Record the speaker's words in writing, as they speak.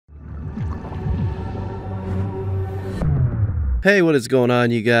Hey, what is going on,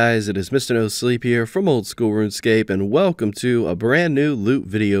 you guys? It is Mr. No Sleep here from Old School RuneScape, and welcome to a brand new loot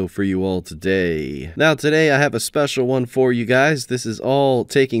video for you all today. Now, today I have a special one for you guys. This is all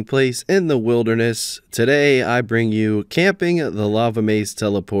taking place in the wilderness. Today, I bring you camping the lava maze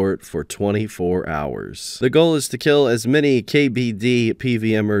teleport for 24 hours. The goal is to kill as many KBD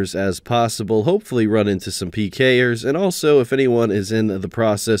PVMers as possible, hopefully run into some PKers, and also if anyone is in the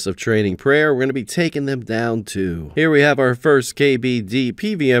process of training prayer, we're going to be taking them down too. Here we have our first KBD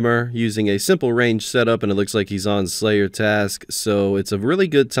PVMer using a simple range setup, and it looks like he's on Slayer task, so it's a really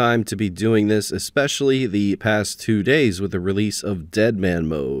good time to be doing this, especially the past 2 days with the release of Deadman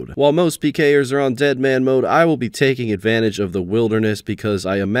mode. While most PKers are on Deadman mode, I will be taking advantage of the wilderness because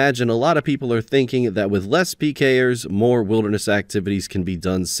I imagine a lot of people are thinking that with less PKers, more wilderness activities can be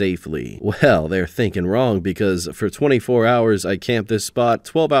done safely. Well, they're thinking wrong, because for 24 hours I camped this spot,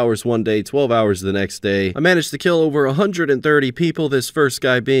 12 hours one day, 12 hours the next day. I managed to kill over 130 people, this first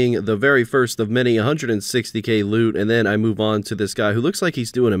guy being the very first of many, 160k loot, and then I move on to this guy who looks like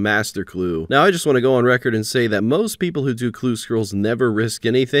he's doing a master clue. Now, I just want to go on record and say that most people who do clue scrolls never risk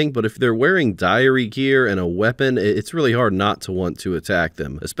anything, but if they're wearing diary gear and a weapon, it's really hard not to want to attack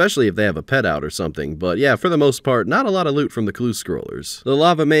them, especially if they have a pet out or something. But yeah, for the most part, not a lot of loot from the clue scrollers. The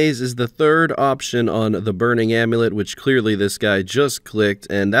lava maze is the third option on the burning amulet, which clearly this guy just clicked,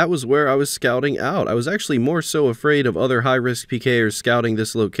 and that was where I was scouting out. I was actually more so afraid of other high-risk PKers scouting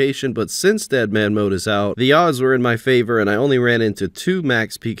this location, but since Deadman mode is out, the odds were in my favor, and I only ran into 2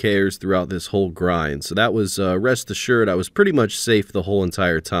 max PKers throughout this whole grind. So that was, rest assured, I was pretty much safe the whole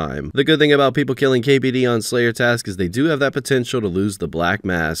entire time. The good thing about people killing KBD on Slayer task is they do have that potential to lose the black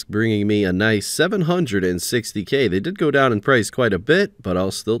mask, bringing me a nice 760k. They did go down in price quite a bit, but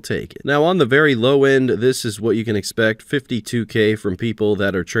I'll still take it. Now, on the very low end, this is what you can expect, 52k from people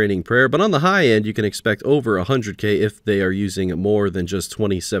that are training prayer, but on the high end, you can expect over 100k if they are using more than just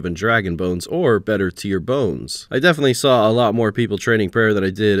 27 dragon bones or better tier bones. I definitely saw a lot more people training prayer than I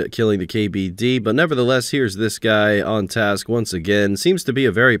did killing the KBD, but nevertheless, here's this guy on task once again. Seems to be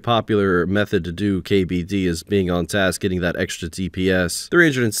a very popular method to do KBD, is being on task, getting that extra DPS.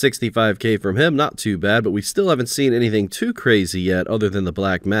 365k from him, not too bad, but we still haven't seen anything too crazy yet other than the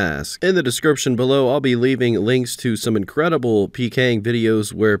black mask. In the description below, I'll be leaving links to some incredible Pking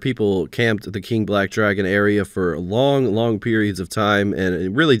videos where people camped the King Black Dragon area for long periods of time, and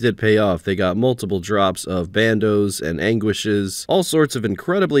it really did pay off. They got multiple drops of bandos and anguishes, all sorts of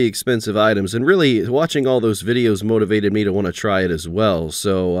incredibly expensive items, and really watching all those videos motivated me to want to try it as well.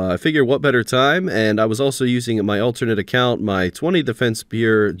 So I figured what better time, and I was also using my alternate account, my 20 defense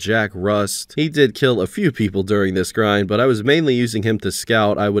spear Jack Rust. He did kill a few people during this grind, but I was mainly using him to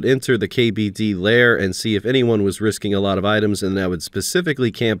scout. I would enter the KBD lair and see if anyone was risking a lot of items, and I would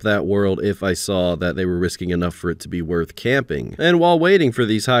specifically camp that world if I saw that they were risking enough for it to be worth camping. And while waiting for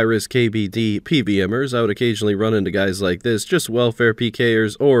these high-risk KBD PVMers, I would occasionally run into guys like this, just welfare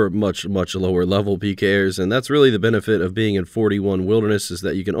PKers or much lower level PKers, and that's really the benefit of being in 41 Wilderness, is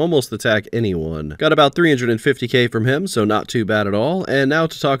that you can almost attack anyone. Got about 350k from him, so not too bad at all. And now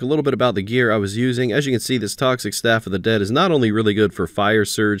to talk a little bit about the gear I was using. As you can see, this Toxic Staff of the Dead is not only really good for Fire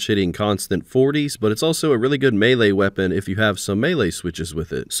Surge hitting constant 40s, but it's also a really good melee weapon if you have some melee switches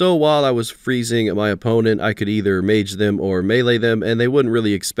with it. So while I was freezing my opponent, I could either mage them or melee them, and they wouldn't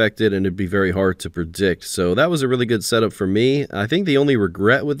really expect it, and it'd be very hard to predict. So that was a really good setup for me. I think the only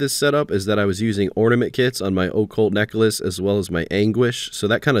regret with this setup is that I was using ornament kits on my occult necklace as well as my anguish, so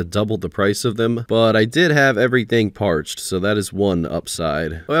that kind of doubled the price of them, but I did have everything parched, so that is one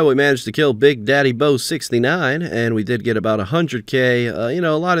upside. Well, we managed to kill Big Daddy Bo 69, and we did get about 100k. You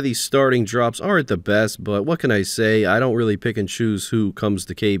know, a lot of these starting drops aren't the best, but what can I say? I don't really pick and choose who comes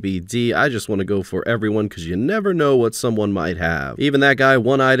to KBD. I just want to go for everyone, because you never know what someone might have. Even that guy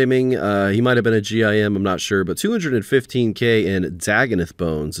one-iteming, he might have been a GIM, I'm not sure, but 215k in Daganeth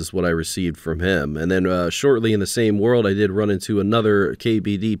bones is what I received from him. And then shortly in the same world, I did run into another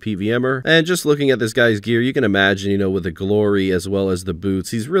KBD PVMer, and just looking at this guy's gear, you can imagine, you know, with the glory as well as the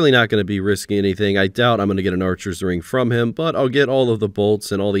boots, he's really not going to be risking anything. I doubt I'm going to get an archer's ring from him, but I'll get all of the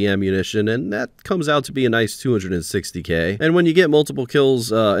bolts and all the ammunition, and that comes out to be a nice 260k. And when you get multiple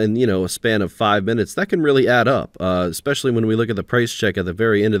kills in, you know, a span of 5 minutes, that can really add up, especially when we look at the price check at the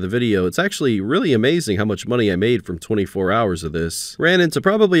very end of the video. It's actually really amazing how much money I made from 24 hours of this. Ran into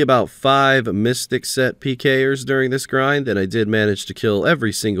probably about 5 Mystic set PKers during this grind, and I did manage to kill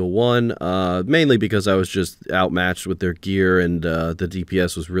every single one, mainly because I was just outmatched with their gear, and the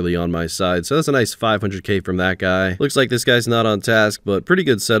DPS was really on my side. So that's a nice 500k from that guy. Looks like this guy's not on task, but pretty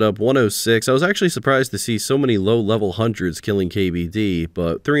good setup, 106. I was actually surprised to see so many low-level hundreds killing KBD,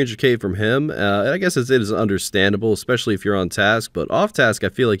 but 300k from him, I guess it is understandable. understandable, especially if you're on task, but off task I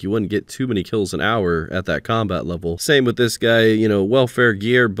feel like you wouldn't get too many kills an hour at that combat level. Same with this guy, you know, welfare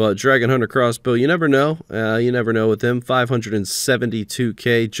gear, but Dragon Hunter crossbow, you never know. You never know with him.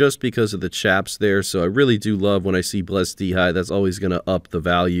 572k just because of the chaps there, so I really do love when I see Blessed D'Hide. That's always going to up the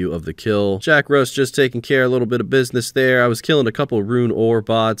value of the kill. Jack Russ just taking care of a little bit of business there. I was killing a couple rune ore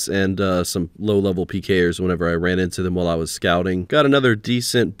bots and some low-level PKers whenever I ran into them while I was scouting. Got another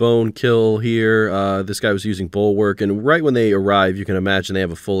decent bone kill here. This guy was using Bulwark, and right when they arrive, you can imagine they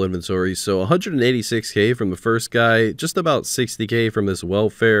have a full inventory. So 186k from the first guy, just about 60k from this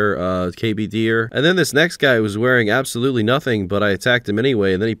welfare KBDer. And then this next guy was wearing absolutely nothing, but I attacked him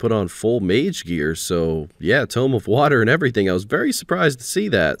anyway, and then he put on full mage gear. So yeah, Tome of Water and everything. I was very surprised to see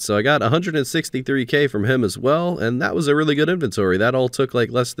that. So I got 163k from him as well, and that was a really good inventory. That all took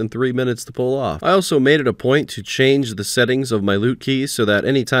like less than 3 minutes to pull off. I also made it a point to change the settings of my loot keys so that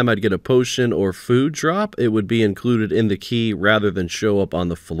anytime I'd get a potion or food drop, it would be included in the key rather than show up on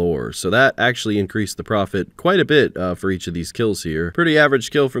the floor. So that actually increased the profit quite a bit for each of these kills here. Pretty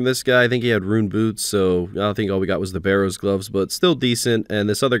average kill from this guy. I think he had rune boots, so I think all we got was the Barrows gloves, but still decent. And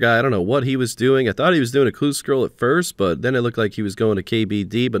this other guy, I don't know what he was doing. I thought he was doing a clue scroll at first, but then it looked like he was going to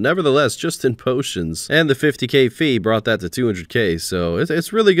KBD, but nevertheless, just in potions. And the 50k fee brought that to 200k, so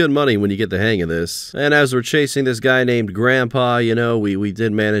it's really good money when you get the hang of this. And as we're chasing this guy named Grandpa, you know, we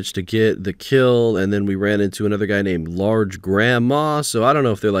did manage to get the kill, and then we ran into another guy named Large Grandma, so I don't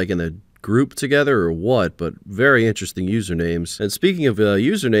know if they're like in a group together or what, but very interesting usernames. And speaking of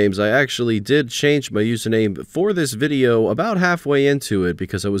usernames, I actually did change my username for this video about halfway into it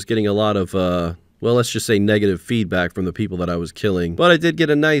because I was getting a lot of well, let's just say negative feedback from the people that I was killing. But I did get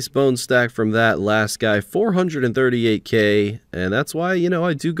a nice bone stack from that last guy, 438k, and that's why, you know,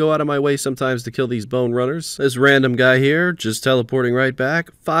 I do go out of my way sometimes to kill these bone runners. This random guy here, just teleporting right back,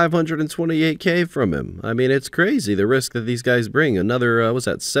 528k from him. I mean, it's crazy, the risk that these guys bring. Another, what's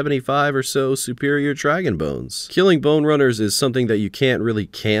that, 75 or so superior dragon bones. Killing bone runners is something that you can't really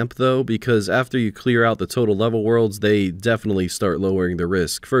camp, though, because after you clear out the total level worlds, they definitely start lowering the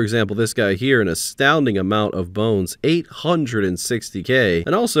risk. For example, this guy here in a astounding amount of bones, 860k,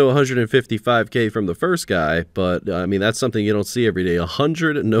 and also 155k from the first guy, but I mean, that's something you don't see every day.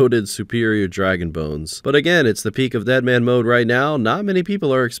 100 noted superior dragon bones. But again, it's the peak of Deadman mode right now. Not many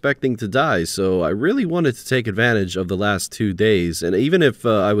people are expecting to die, so I really wanted to take advantage of the last 2 days, and even if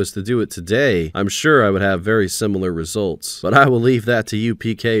I was to do it today, I'm sure I would have very similar results. But I will leave that to you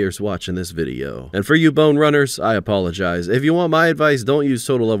PKers watching this video. And for you bone runners, I apologize. If you want my advice, don't use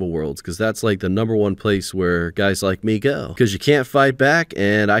total level worlds, because that's like the #1 place where guys like me go, because you can't fight back,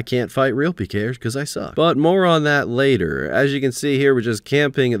 and I can't fight real PKers because I suck. But more on that later. As you can see here, we're just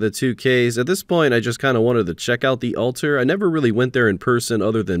camping at the 2Ks. At this point, I just kind of wanted to check out the altar. I never really went there in person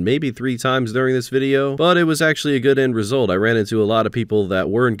other than maybe 3 times during this video, but it was actually a good end result. I ran into a lot of people that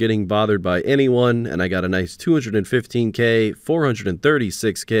weren't getting bothered by anyone, and I got a nice 215k,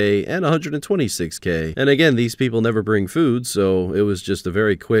 436k, and 126k. And again, these people never bring food, so it was just a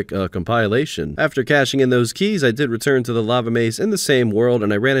very quick compilation. After cashing in those keys, I did return to the lava maze in the same world,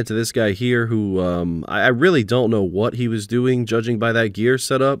 and I ran into this guy here who, I really don't know what he was doing, judging by that gear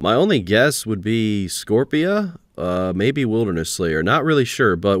setup. My only guess would be Scorpia. Maybe Wilderness Slayer, not really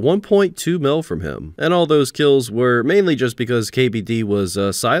sure, but 1.2 mil from him. And all those kills were mainly just because KBD was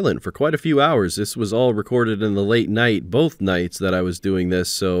silent for quite a few hours. This was all recorded in the late night, both nights that I was doing this,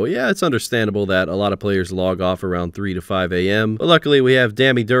 so yeah, it's understandable that a lot of players log off around 3 to 5 a.m. But luckily we have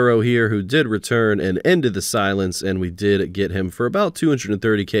Dammy Duro here who did return and ended the silence, and we did get him for about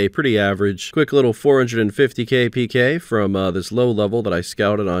 230k, pretty average. Quick little 450k PK from this low level that I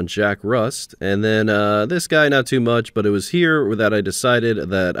scouted on Jack Rust, and then this guy, not too much, but it was here that I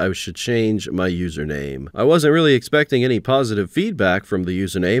decided that I should change my username. I wasn't really expecting any positive feedback from the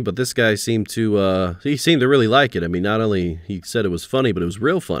username, but this guy seemed to really like it. I mean, not only he said it was funny, but it was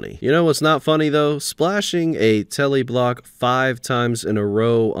real funny. You know what's not funny though? Splashing a tele block 5 times in a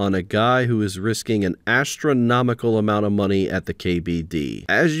row on a guy who is risking an astronomical amount of money at the KBD.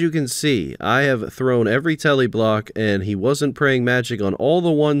 As you can see, I have thrown every tele block and he wasn't praying magic on all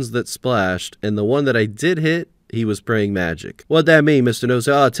the ones that splashed, and the one that I did hit, he was praying magic. What'd that mean, Mr. Nose?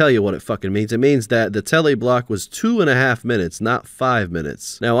 I'll tell you what it fucking means. It means that the tele block was 2.5 minutes, not 5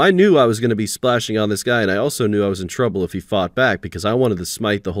 minutes. Now, I knew I was going to be splashing on this guy, and I also knew I was in trouble if he fought back, because I wanted to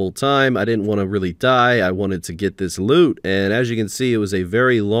smite the whole time. I didn't want to really die. I wanted to get this loot, and as you can see, it was a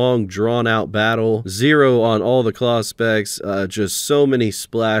very long, drawn-out battle. 0 on all the claw specs, just so many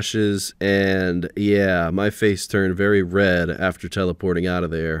splashes, and yeah, my face turned very red after teleporting out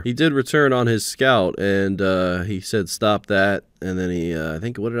of there. He did return on his scout, and he said stop that, and then he, I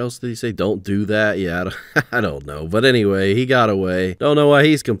think, what else did he say? Don't do that. Yeah, I don't know. But anyway, he got away. Don't know why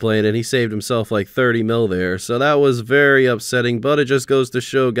he's complaining. He saved himself like 30 mil there. So that was very upsetting, but it just goes to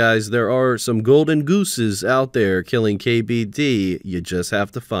show, guys, there are some golden gooses out there killing KBD. You just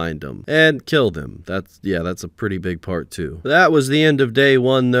have to find them and kill them. That's a pretty big part too. That was the end of day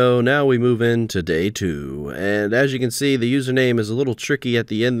 1 though. Now we move into day 2. And as you can see, the username is a little tricky at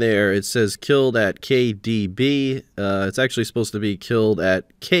the end there. It says killed at KDB. It's actually supposed to be killed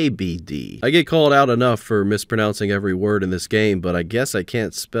at KBD. I get called out enough for mispronouncing every word in this game, but I guess I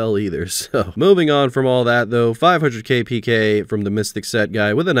can't spell either. So moving on from all that though, 500k PK from the Mystic set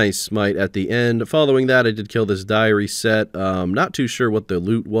guy with a nice smite at the end. Following that, I did kill this diary set. Not too sure what the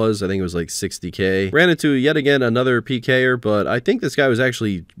loot was. I think it was like 60k. Ran into yet again another PKer, but I think this guy was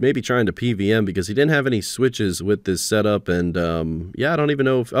actually maybe trying to PVM because he didn't have any switches with this setup. And yeah, I don't even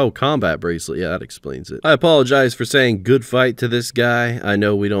know if, oh, combat bracelet. Yeah, that explains it. I apologize for saying good fight to this guy. I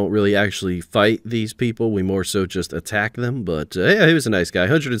know we don't really actually fight these people. We more so just attack them, but yeah, he was a nice guy.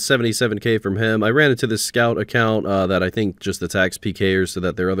 177k from him. I ran into this scout account that I think just attacks PKers so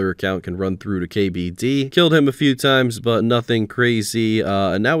that their other account can run through to KBD. Killed him a few times, but nothing crazy.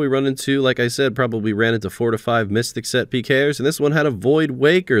 And now we run into, like I said, probably ran into 4 to 5 Mystic set PKers, and this one had a Void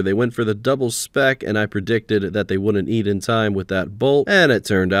Waker. They went for the double spec, and I predicted that they wouldn't eat in time with that bolt, and it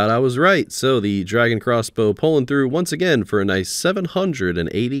turned out I was right. So the Dragon Crossbow pulling through once again for a nice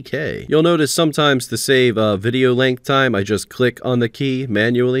 780k. You'll notice sometimes to save video length time, I just click on the key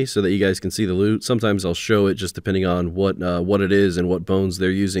manually so that you guys can see the loot. Sometimes I'll show it just depending on what it is and what bones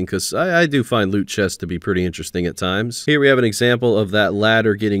they're using, because I do find loot chests to be pretty interesting at times. Here we have an example of that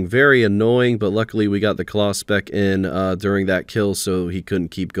ladder getting very annoying, but luckily we got the claw spec in during that kill, so he couldn't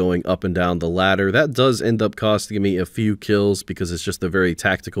keep going up and down the ladder. That does end up costing me a few kills because it's just a very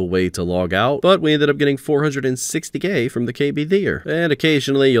tactical way to log out, but we ended up getting 460k from the KBDer. And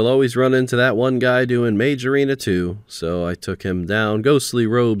occasionally you'll always run into that one guy doing Mage Arena 2, so I took him down, ghostly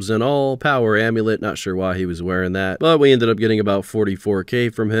robes and all, power amulet, not sure why he was wearing that, but we ended up getting about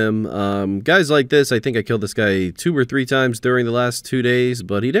 44k from him. Guys like this, I think I killed this guy 2 or 3 times during the last 2 days,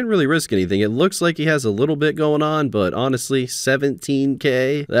 but he didn't really risk anything. It looks like he has a little bit going on, but honestly,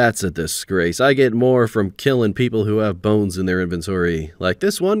 17k? That's a disgrace. I get more from killing people who have bones in their inventory, like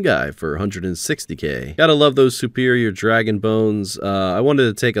this one guy for 160k. Gotta love those superior dragon bones. I wanted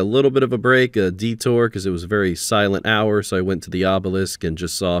to take a little bit of a break, a detour, because it was a very silent hour, so I went to the obelisk and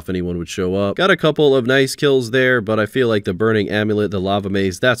just saw if anyone would show up. Got a couple of nice kills there, but I feel like the burning amulet, the lava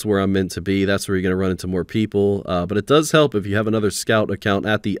maze, that's where I'm meant to be. That's where you're gonna run into more people, but it does help if you have another scout account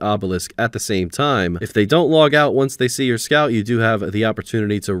at the obelisk at the same time. If they don't log out once they see your scout, you do have the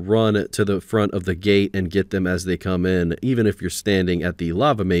opportunity to run to the front of the gate and get them as they come in, even if you're standing at the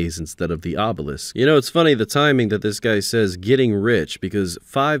lava maze instead of the obelisk. You know, it's funny the timing that this guy says getting rich, because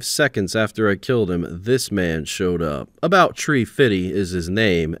 5 seconds after I killed him, this man showed up. About Tree Fitty is his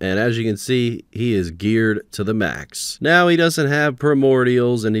name, and as you can see, he is geared to the max. Now, he doesn't have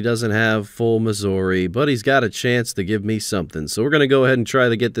primordials and he doesn't have full Missouri, but he's got a chance to give me something. So we're going to go ahead and try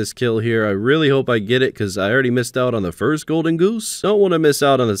to get this kill here. I really hope I get it because I already missed out on the first golden goose. Don't want to miss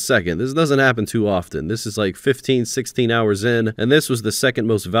out on the second. This doesn't happen too often. This is like 15, 16 hours in, and this was the second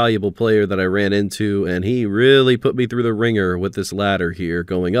most valuable player that I ran into, and he really put me through the ringer with this ladder here,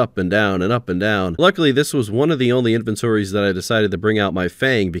 going up and down and up and down. Luckily, this was one of the only inventories that I decided to bring out my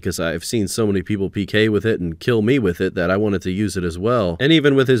Fang because I've seen so many people PK with it and kill me with it that I wanted to use it as well. And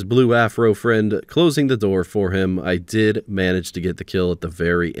even with his blue afro friend closing the door for him, I did manage to get the kill at the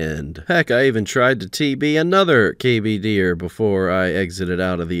very end. Heck, I even tried to TB another KBDer before I exited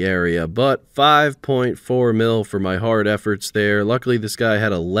out of the area, but 5.4 mil for my hard efforts there. Luckily, this guy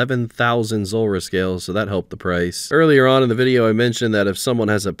had 11,000 Zulrah scales, so that helped the price. Earlier on in the video, I mentioned that if someone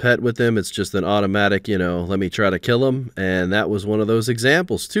has a pet with them, it's just an automatic, you know, let me try to kill him, and that was one of those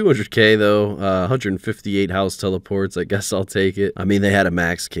examples. 200k though, 158 house teleports. I guess I'll take it. I mean, they had a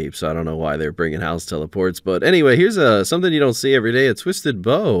max cape, so I don't know why they're bringing house teleports, but anyway, here's something you don't see every day, a twisted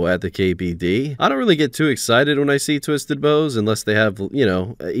bow at the KBD. I don't really get too excited when I see twisted bows unless they have, you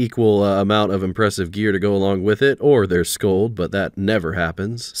know, equal amount of impressive gear to go along with it, or they're skulled, but that never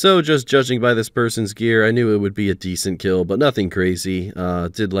happens. So just judging by this person's gear, I knew it would be a decent kill, but nothing crazy.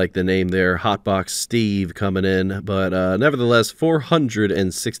 Did like the name there, Hotbox Steve coming in, but nevertheless,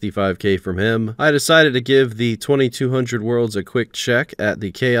 465k from him. I decided to give the 2200 worlds a quick check at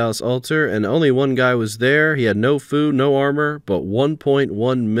the Chaos Altar, and only one guy was there. He had no food, no armor, but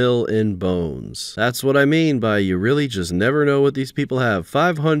 1.1 mil in bones. That's what I mean by you really just never know what these people have.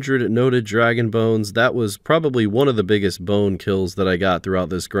 500 noted dragon bones. That was probably one of the biggest bone kills that I got throughout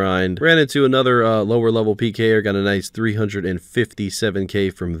this grind. Ran into another lower level PKer, got a nice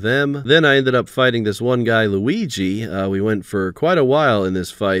 357k from them. Then I ended up fighting this one guy, Luigi. We went for quite a while in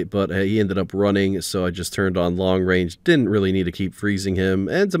this fight, but he ended up running, so I just turned on long range. Didn't really need to keep freezing him,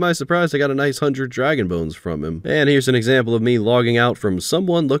 and to my surprise, I got a nice 100 dragon bones from him. And here's an example of me logging out from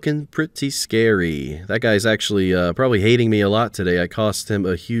someone looking pretty scary. That guy's actually probably hating me a lot today. I cost him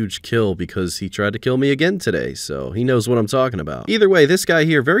a huge kill because he tried to kill me again today, so he knows what I'm talking about. Either way, this guy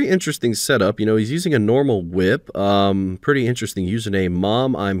here, very interesting setup. You know, he's using a normal whip. Pretty interesting username,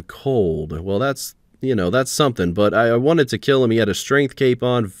 Mom, I'm cold. Well, that's, you know, that's something, but I wanted to kill him. He had a strength cape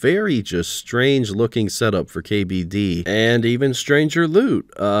on. Very just strange looking setup for KBD. And even stranger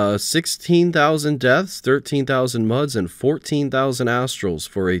loot. 16,000 deaths, 13,000 muds, and 14,000 astrals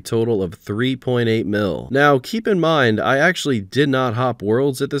for a total of 3.8 mil. Now, keep in mind, I actually did not hop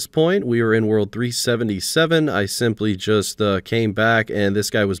worlds at this point. We were in world 377. I simply just came back, and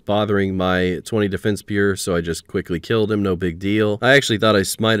this guy was bothering my 20 defense pure, so I just quickly killed him. No big deal. I actually thought I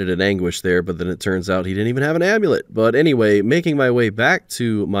smited an anguish there, but then it turns out he didn't even have an amulet. But anyway, making my way back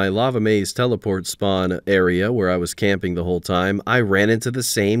to my lava maze teleport spawn area where I was camping the whole time, I ran into the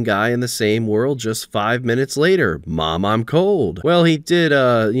same guy in the same world just 5 minutes later. Mom, I'm cold. Well, he did,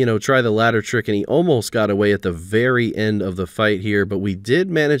 you know, try the ladder trick, and he almost got away at the very end of the fight here, but we did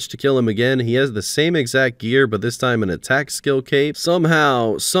manage to kill him again. He has the same exact gear, but this time an attack skill cape.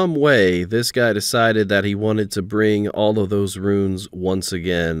 Somehow, some way, this guy decided that he wanted to bring all of those runes once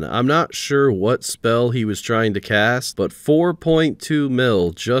again. I'm not sure what spell he was trying to cast, but 4.2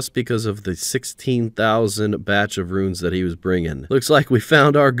 mil just because of the 16,000 batch of runes that he was bringing. Looks like we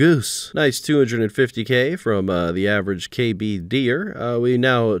found our goose. Nice 250k from the average KBDer. We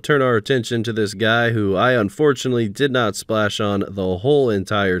now turn our attention to this guy who I unfortunately did not splash on the whole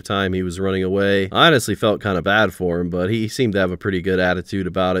entire time he was running away. I honestly felt kind of bad for him, but he seemed to have a pretty good attitude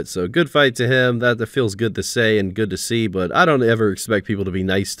about it, so good fight to him. That feels good to say and good to see, but I don't ever expect people to be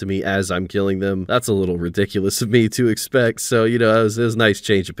nice to me as I'm killing them. That's a little ridiculous of me to expect, so, you know, it was a nice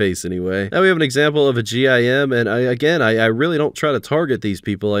change of pace anyway. Now we have an example of a GIM, and I really don't try to target these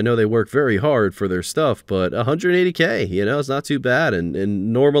people. I know they work very hard for their stuff, but 180k, you know, it's not too bad. And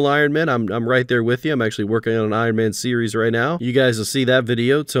in normal Iron Man, I'm right there with you. I'm actually working on an Iron Man series right now. You guys will see that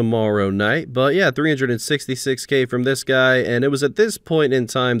video tomorrow night. But yeah, 366k from this guy, and it was at this point in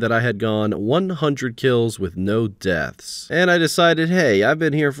time that I had gone 100 kills with no deaths. And I decided, hey, I've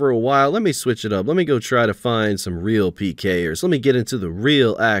been here for a while, let me switch it up. Let me go try to find some real PKers. Let me get into the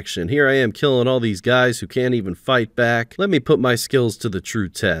real action. Here I am killing all these guys who can't even fight back. Let me put my skills to the true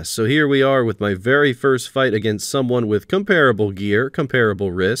test. So here we are with my very first fight against someone with comparable gear,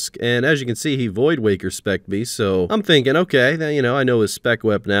 comparable risk, and as you can see, he Void Waker spec'd me, so I'm thinking, okay, then, you know, I know his spec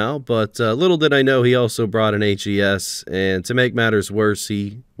web now, but little did I know he also brought an HES, and to make matters worse,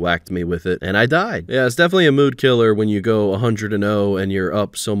 he whacked me with it, and I died. Yeah, it's definitely a mood killer when you go 100-0 and you're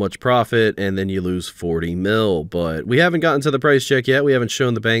up so much profit, and then you lose 40 mil, but we haven't gotten to the price check yet. We haven't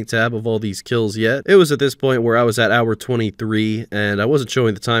shown the bank tab of all these kills yet. It was at this point where I was at hour 23, and I wasn't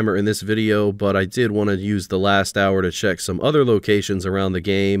showing the timer in this video, but I did want to use the last hour to check some other locations around the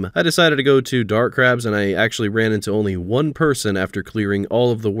game. I decided to go to Dark Crabs, and I actually ran into only one person after clearing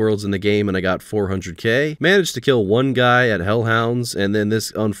all of the worlds in the game, and I got 400k. Managed to kill one guy at Hellhounds, and then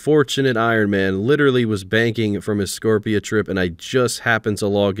this unfortunate Iron Man literally was banking from his Scorpia trip, and I just happened to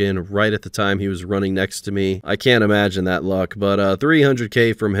log in right at the time he was running next to me. I can't imagine that luck, but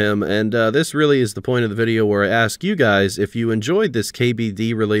 300k from him, and this really is the point of the video where I ask you guys if you enjoyed this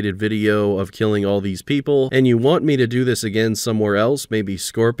KBD related video of killing all these people, and you want me to do this again somewhere else, maybe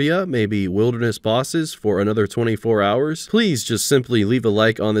Scorpia, maybe Wilderness Bosses for another 24 hours, please just simply leave a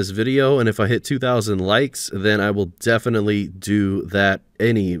like on this video, and if I hit 2,000 likes, then I will definitely do that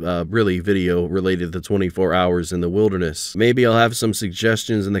any really video related to 24 hours in the wilderness. Maybe I'll have some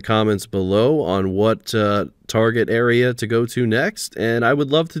suggestions in the comments below on what target area to go to next, and I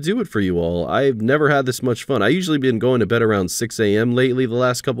would love to do it for you all. I've never had this much fun. I usually been going to bed around 6 a.m. lately the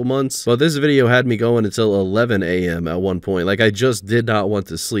last couple months, but this video had me going until 11 a.m. at one point. Like, I just did not want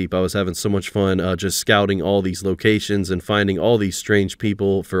to sleep. I was having so much fun just scouting all these locations and finding all these strange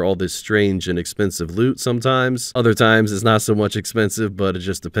people for all this strange and expensive loot sometimes. Other times it's not so much expensive, but it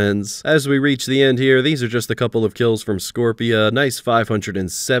just depends. As we reach the end here, these are just a couple of kills from Scorpia. Nice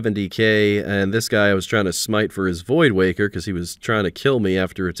 570k, and this guy I was trying to smite smite for his Void Waker because he was trying to kill me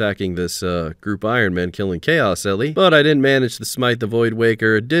after attacking this group Iron Man, killing Chaos Ellie. But I didn't manage to smite the Void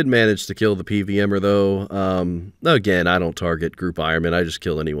Waker. Did manage to kill the PVMer though. Again, I don't target group Iron Man. I just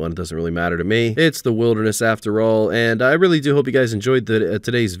kill anyone. It doesn't really matter to me. It's the wilderness after all, and I really do hope you guys enjoyed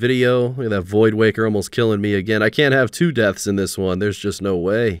today's video. Look at that Void Waker almost killing me again. I can't have 2 deaths in this one. There's just no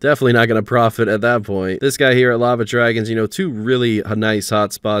way. Definitely not going to profit at that point. This guy here at Lava Dragons, you know, 2 really nice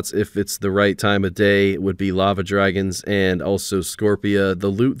hot spots if it's the right time of day would be Lava Dragons and also Scorpia. The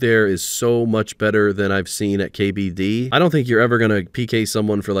loot there is so much better than I've seen at KBD. I don't think you're ever going to PK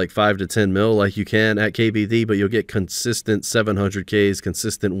someone for like 5 to 10 mil like you can at KBD, but you'll get consistent 700Ks,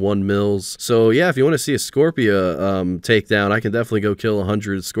 consistent 1 mils. So yeah, if you want to see a Scorpia takedown, I can definitely go kill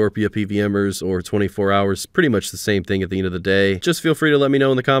 100 Scorpia PVMers or 24 hours. Pretty much the same thing at the end of the day. Just feel free to let me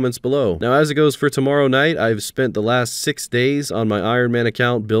know in the comments below. Now, as it goes for tomorrow night, I've spent the last 6 days on my Iron Man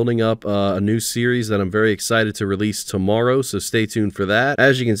account building up a new series that I'm very excited to release tomorrow, so stay tuned for that.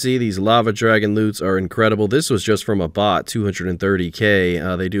 As you can see, these Lava Dragon loots are incredible. This was just from a bot,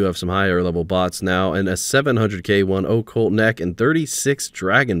 230k. They do have some higher level bots now, and a 700k one, Occult Neck, and 36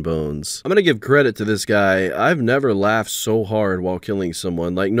 Dragon Bones. I'm gonna give credit to this guy. I've never laughed so hard while killing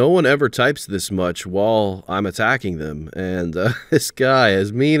someone. Like, no one ever types this much while I'm attacking them, and this guy,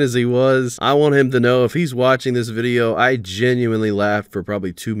 as mean as he was, I want him to know if he's watching this video, I genuinely laughed for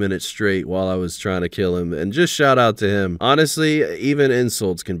probably 2 minutes straight while I was trying to kill him, and just shout out to him. Honestly, even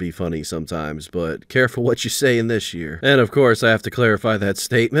insults can be funny sometimes, but careful what you say in this year. And of course, I have to clarify that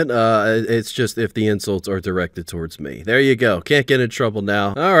statement. It's just if the insults are directed towards me. There you go. Can't get in trouble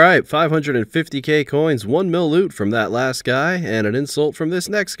now. All right, 550k coins, 1 mil loot from that last guy, and an insult from this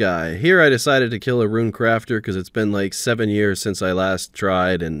next guy. Here I decided to kill a rune crafter because it's been like 7 years since I last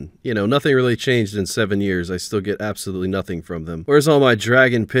tried, and you know, nothing really changed in 7 years. I still get absolutely nothing from them. Where's all my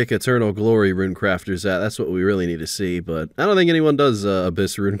Dragon Pick Eternal Glory rune crafters at? That's what we really need to see, but I don't think anyone does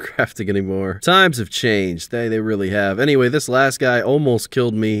Abyss rune crafting anymore. Times have changed. They really have. Anyway, this last guy almost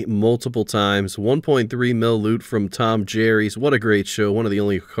killed me multiple times. 1.3 mil loot from Tom Jerry's. What a great show. One of the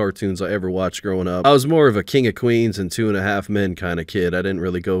only cartoons I ever watched growing up. I was more of a King of Queens and 2.5 Men kind of kid. I didn't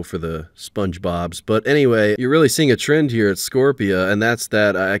really go for the SpongeBob's. But anyway, you're really seeing a trend here at Scorpia, and that's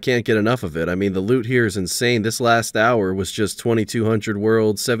that I can't get enough of it. I mean, the loot here is insane. This last hour was just 2200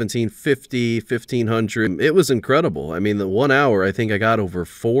 worlds, 1750, 1500. It was incredible. I mean, the 1 hour, I think I got over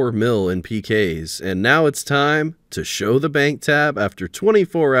 4 mil in PKs, and now it's time to show the bank tab after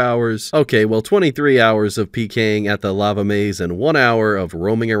 24 hours. Okay, well, 23 hours of PKing at the lava maze and 1 hour of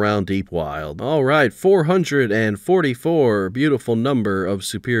roaming around Deep Wild. All right, 444, beautiful number of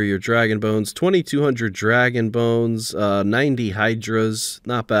superior dragon bones, 2200 dragon bones, 90 hydras,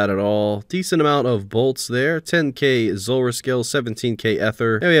 not bad at all. Decent amount of bolts there, 10k Zulrah skill, 17k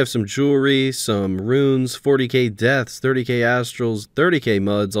ether. There we have some jewelry, some runes, 40k deaths, 30k astrals, 30k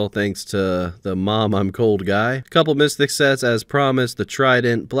muds, all thanks to the Mom I'm Cold guy. Couple mystic sets as promised, the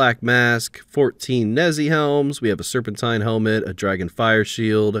Trident, Black Mask, 14 Nezzy helms, we have a Serpentine helmet, a Dragon Fire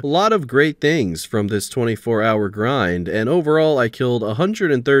shield, a lot of great things from this 24-hour grind, and overall I killed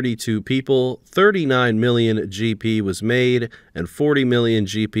 132 people, 39 million GP was made, and 40 million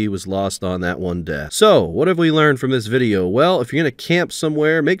GP was lost on that one death. So, what have we learned from this video? Well, if you're gonna camp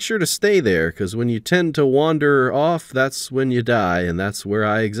somewhere, make sure to stay there, because when you tend to wander off, that's when you die, and that's where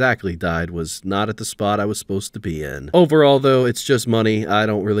I exactly died, was not at the spot I was supposed to be in. Overall though, it's just money. I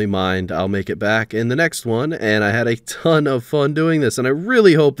don't really mind. I'll make it back in the next one, and I had a ton of fun doing this, and I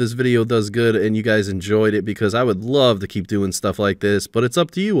really hope this video does good and you guys enjoyed it, because I would love to keep doing stuff like this, but it's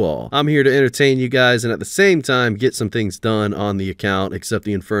up to you all. I'm here to entertain you guys and at the same time get some things done on the account, except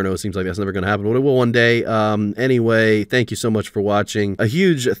the Inferno. Seems like that's never going to happen, but it will one day. Anyway, thank you so much for watching. A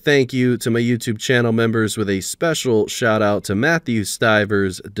huge thank you to my YouTube channel members, with a special shout out to Matthew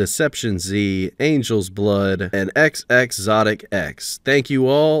Stivers, DeceptionZ, Angelzblood, and xXzoticx. Thank you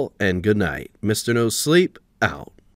all, and good night. Mr. No Sleep, out.